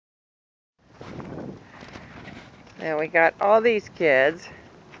Now we got all these kids.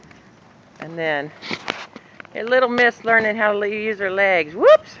 And then a little miss learning how to use her legs.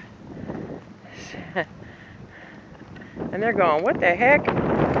 Whoops! And they're going, what the heck?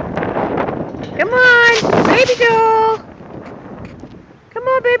 Come on, baby doll! Come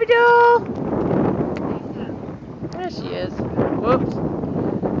on, baby doll! There she is. Whoops.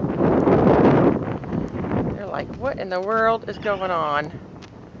 They're like, what in the world is going on?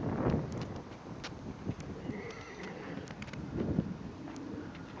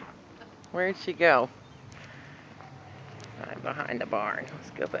 Where'd she go? I'm behind the barn. Let's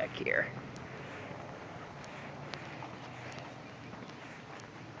go back here.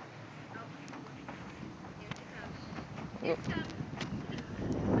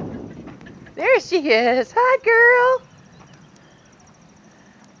 There she is. Hi, girl.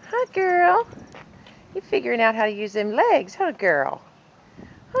 Hi, girl. You figuring out how to use them legs, huh, girl?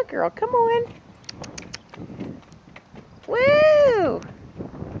 Huh, girl? Come on. Woo!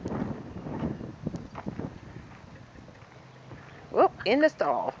 Whoop, in the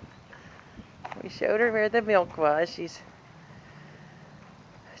stall. We showed her where the milk was. She's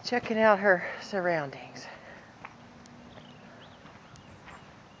checking out her surroundings.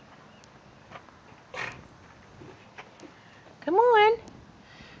 Come on.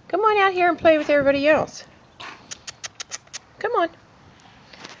 Come on out here and play with everybody else. Come on.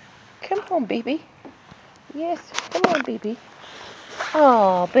 Come on, baby. Yes, come on, baby.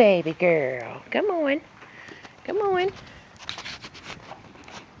 Oh, baby girl. Come on. Come on.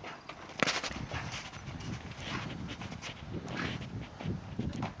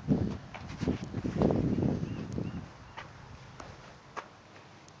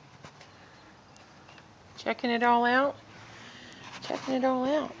 Checking it all out. Checking it all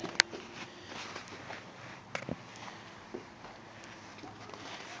out.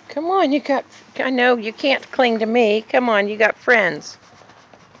 Come on, I know you can't cling to me. Come on, you got friends.